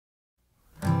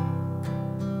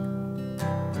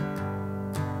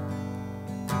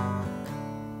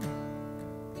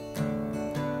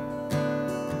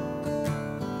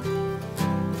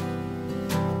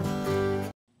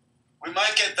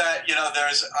it that,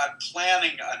 I'm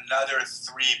planning another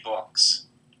 3 books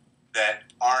that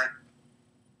aren't,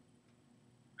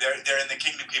 they're in the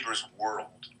Kingdom Keepers world.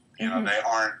 They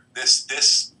aren't,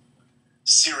 this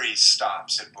series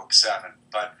stops at book 7,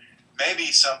 but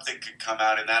maybe something could come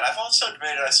out in that. I've also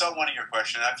debated, I saw one of your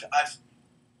questions, I've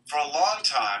for a long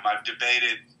time, I've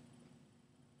debated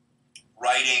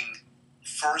writing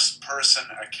first-person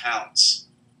accounts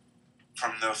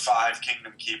from the 5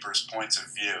 Kingdom Keepers' points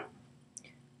of view.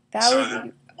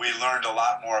 That we learned a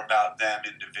lot more about them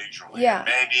individually. Yeah.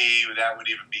 Maybe that would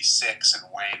even be 6 and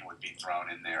Wayne would be thrown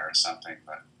in there or something.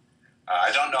 But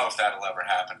I don't know if that'll ever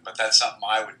happen, but that's something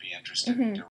I would be interested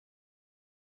in doing.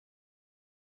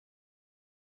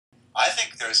 I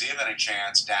think there's even a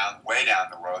chance way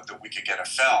down the road that we could get a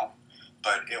film,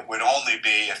 but it would only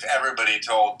be if everybody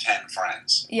told 10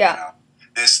 friends. Yeah.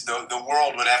 The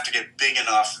world would have to get big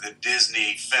enough that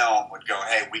Disney film would go,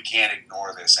 hey, we can't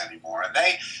ignore this anymore. And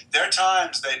there are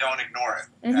times they don't ignore it.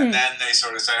 And then they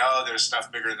sort of say, oh, there's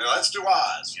stuff bigger than that. Let's do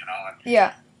Oz, and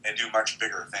they do much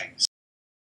bigger things.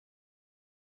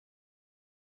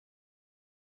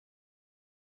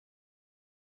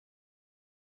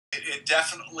 It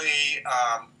definitely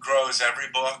grows every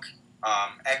book,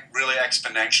 really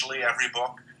exponentially every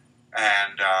book.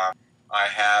 And I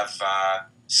have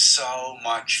so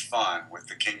much fun with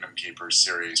the Kingdom Keepers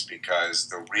series because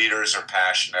the readers are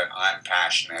passionate. I'm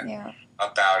passionate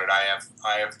about it.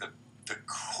 I have the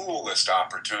coolest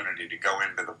opportunity to go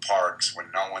into the parks when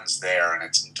no one's there and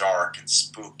it's dark and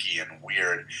spooky and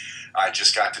weird. I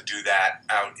just got to do that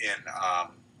out in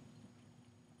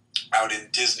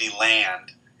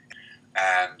Disneyland,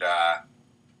 and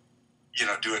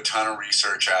do a ton of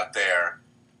research out there.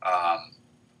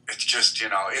 It's just,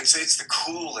 it's the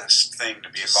coolest thing to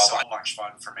be involved in. So much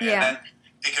fun for me. And then,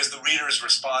 because the readers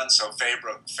respond so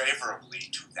favorably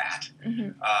to that,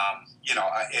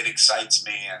 it excites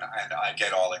me, and I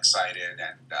get all excited,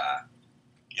 and,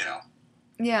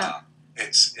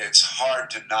 it's hard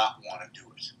to not want to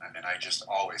do it. I mean, I just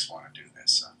always want to do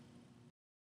this. So.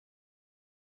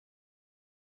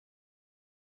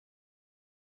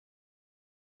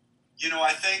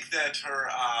 I think that her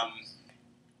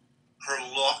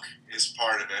look is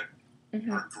part of it.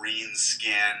 Her green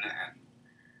skin, and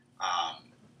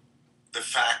the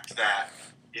fact that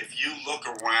if you look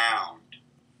around,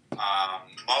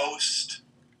 most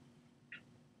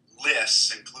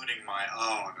lists, including my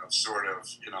own, of sort of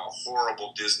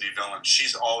horrible Disney villains,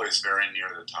 she's always very near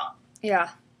the top. Yeah.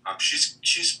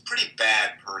 She's a pretty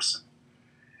bad person,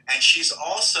 and she's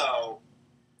also,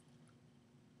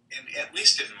 at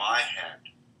least in my head,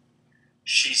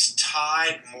 she's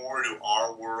tied more to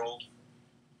our world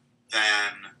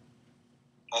than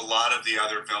a lot of the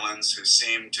other villains who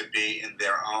seem to be in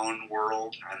their own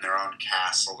world and their own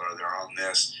castle or their own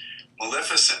this.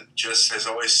 Maleficent just has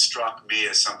always struck me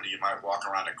as somebody you might walk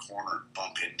around a corner and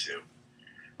bump into.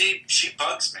 She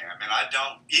bugs me. I mean, I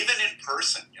don't, even in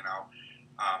person,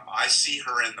 I see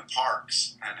her in the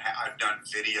parks, and I've done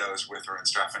videos with her and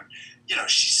stuff, and,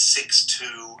 she's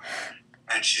 6'2",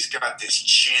 and she's got this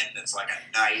chin that's like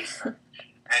a knife, and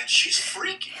she's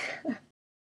freaky.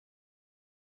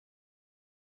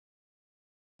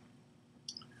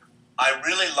 I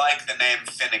really like the name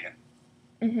Finnegan.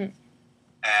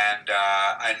 And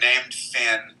I named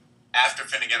Finn after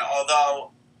Finnegan,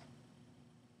 although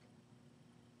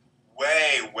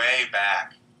way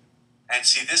back. And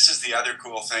see, this is the other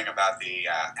cool thing about the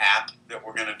app that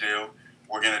we're going to do.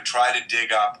 We're going to try to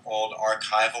dig up old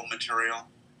archival material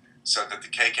so that the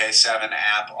KK7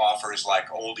 app offers like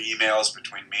old emails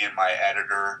between me and my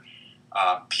editor,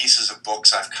 pieces of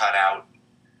books I've cut out,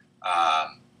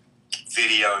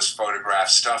 videos,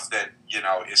 photographs, stuff that,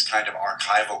 is kind of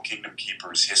archival Kingdom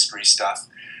Keepers history stuff.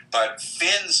 But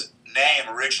Finn's name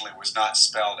originally was not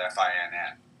spelled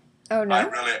F-I-N-N. Oh, no?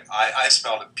 I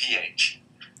spelled it P-H.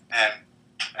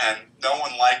 And no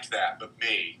one liked that but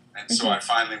me. And so I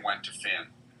finally went to Finn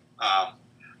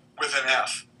with an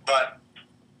F. But,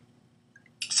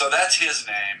 so that's his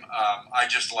name. I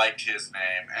just liked his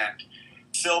name. And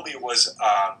Philby was,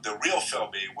 the real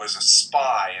Philby was a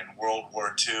spy in World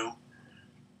War II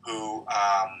who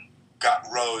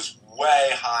rose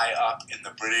way high up in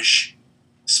the British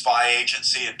spy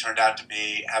agency and turned out to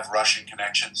have Russian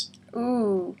connections.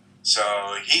 Ooh.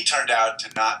 So he turned out to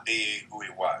not be who he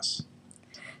was.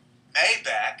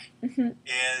 Maybeck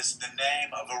is the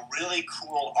name of a really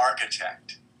cool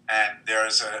architect. And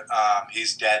there's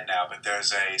he's dead now, but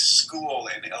there's a school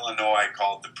in Illinois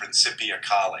called the Principia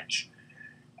College.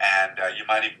 And you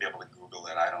might even be able to Google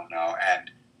it, I don't know.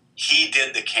 And he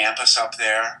did the campus up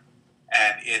there,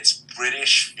 and it's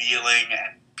British feeling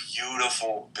and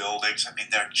beautiful buildings. I mean,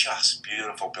 they're just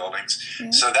beautiful buildings.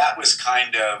 Yeah. So that was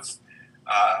kind of,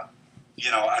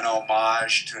 an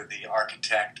homage to the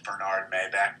architect Bernard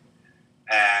Maybeck.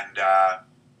 And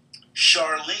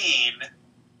Charlene,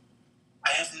 I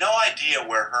have no idea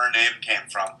where her name came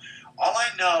from. All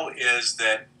I know is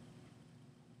that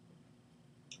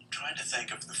I'm trying to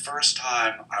think of the first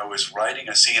time I was writing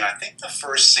a scene. I think the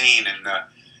first scene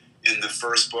in the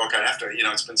first book, I'd have to,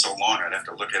 it's been so long, I'd have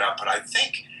to look it up, but I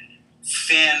think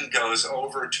Finn goes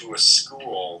over to a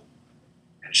school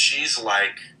and she's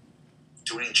like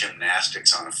doing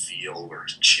gymnastics on a field or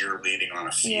cheerleading on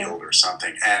a field or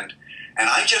something, and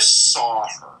I just saw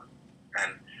her,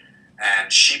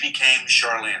 and she became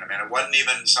Charlene. I mean, it wasn't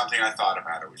even something I thought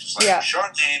about. It was just like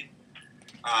Charlene.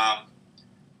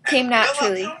 Came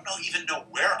naturally. Willa, I don't even know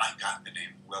where I got the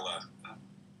name Willa.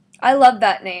 I love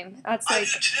that name. That's like, I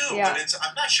do too, but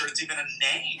I'm not sure it's even a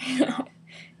name,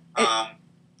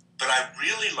 But I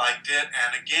really liked it,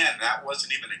 and again, that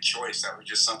wasn't even a choice. That was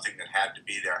just something that had to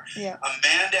be there. Yeah.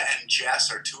 Amanda and Jess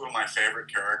are two of my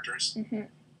favorite characters, mm-hmm.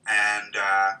 and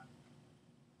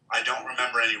I don't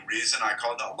remember any reason I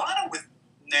called them. A lot of with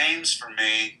names for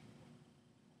me,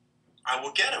 I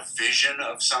will get a vision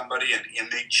of somebody, an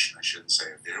image. I shouldn't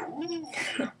say a video.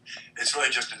 It's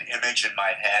really just an image in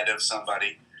my head of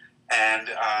somebody, and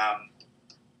a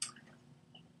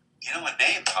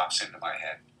name pops into my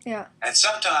head. Yeah. And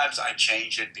sometimes I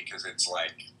change it because it's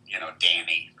like,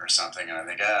 Danny or something, and I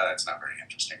think, that's not very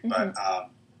interesting. Mm-hmm. But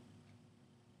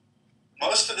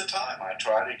most of the time, I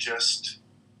try to just,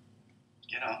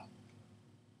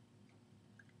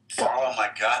 follow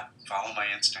my gut, follow my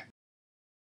instinct.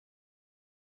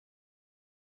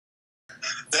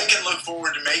 They can look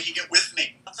forward to making it with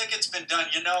me. I don't think it's been done.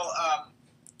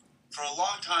 For a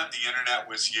long time, the internet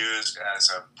was used as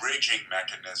a bridging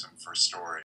mechanism for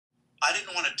story. I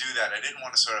didn't want to do that. I didn't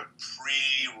want to sort of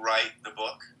pre-write the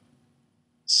book.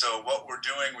 So what we're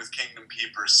doing with Kingdom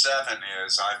Keepers 7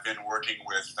 is I've been working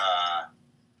with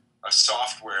a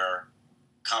software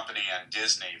company and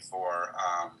Disney for,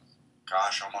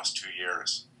 almost 2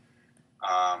 years.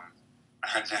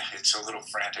 And it's a little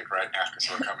frantic right now because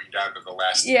we're coming down to the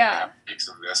last weeks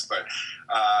of this. But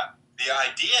the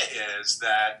idea is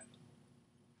that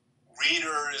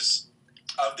readers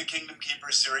of the Kingdom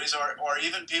Keepers series, or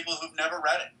even people who've never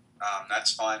read it,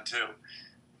 that's fine too,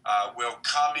 will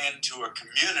come into a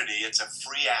community. It's a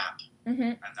free app, mm-hmm.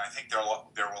 and I think there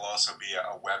will also be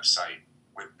a website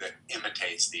that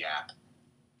imitates the app.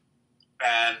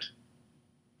 And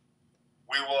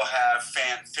we will have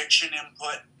fan fiction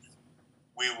input.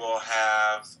 We will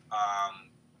have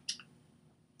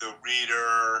the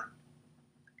reader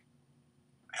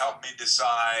help me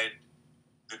decide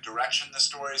the direction the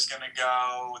story is going to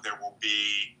go. There will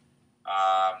be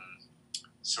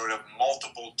sort of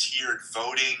multiple tiered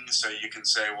voting, so you can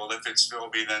say, well, if it's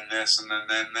Philby, then this, and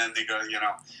then they go,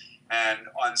 And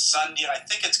on Sunday, I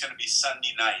think it's going to be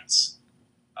Sunday nights,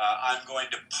 I'm going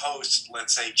to post,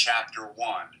 let's say, Chapter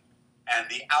 1 and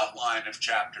the outline of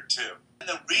Chapter 2. And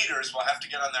the readers will have to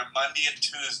get on there Monday and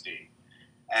Tuesday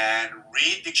and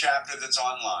read the chapter that's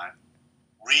online,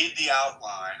 read the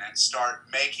outline, and start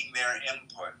making their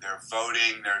input, their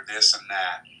voting, their this and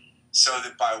that, so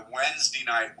that by Wednesday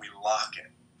night we lock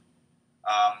it.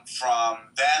 From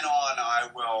then on, I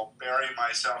will bury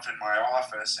myself in my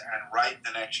office and write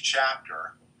the next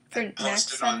chapter and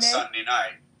post it on Sunday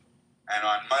night. And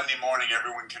on Monday morning,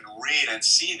 everyone can read and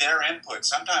see their input,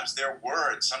 sometimes their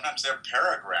words, sometimes their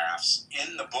paragraphs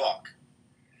in the book,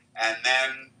 and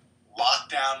then lock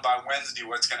down by Wednesday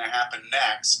what's going to happen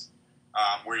next.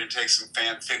 We're going to take some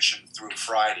fan fiction through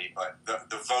Friday, but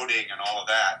the voting and all of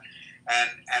that.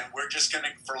 And we're just going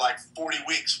to, for like 40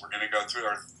 weeks, we're going to go through,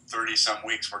 or 30-some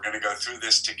weeks, we're going to go through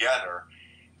this together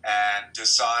and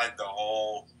decide a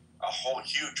whole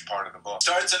huge part of the book. It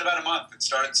starts in about a month. It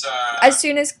starts... as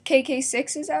soon as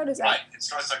KK6 is out, is that... Right. It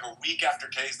starts like a week after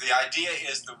KK. The idea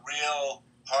is the real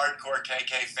hardcore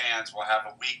KK fans will have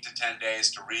a week to 10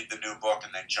 days to read the new book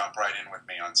and then jump right in with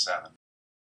me on 7.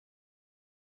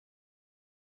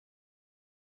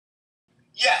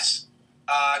 Yes.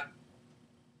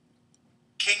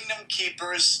 Kingdom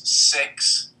Keepers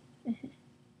 6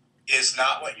 is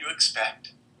not what you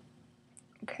expect.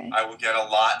 Okay. I will get a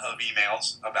lot of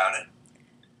emails about it,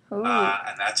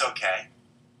 and that's okay.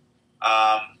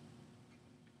 I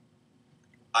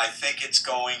think it's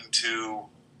going to.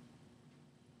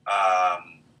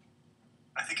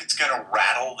 I think it's going to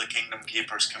rattle the Kingdom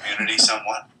Keepers community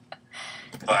somewhat,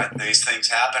 but these things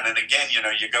happen, and again,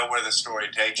 you go where the story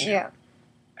takes you. Yeah.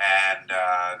 And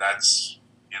that's,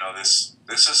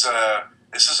 this is a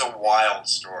This is a wild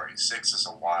story. 6 is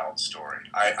a wild story.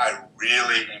 I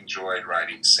really enjoyed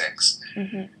writing 6,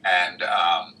 and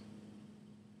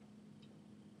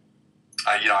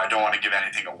I don't want to give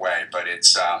anything away, but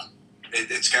it's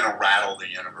going to rattle the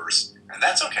universe, and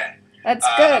that's okay. That's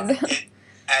good.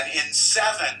 And in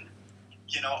 7,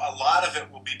 a lot of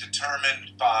it will be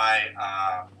determined by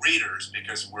readers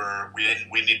because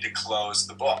we need to close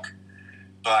the book.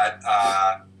 But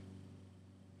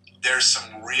there's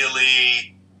some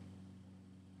really,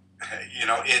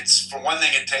 it's, for one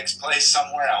thing, it takes place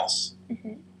somewhere else.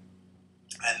 And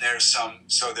there's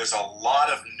a lot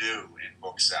of new in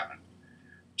book 7.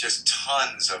 Just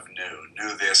tons of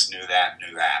new this, new that,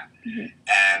 new that.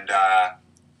 And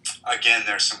again,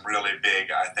 there's some really big,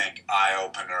 I think,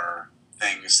 eye-opener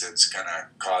things that's going to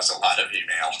cause a lot of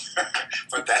email.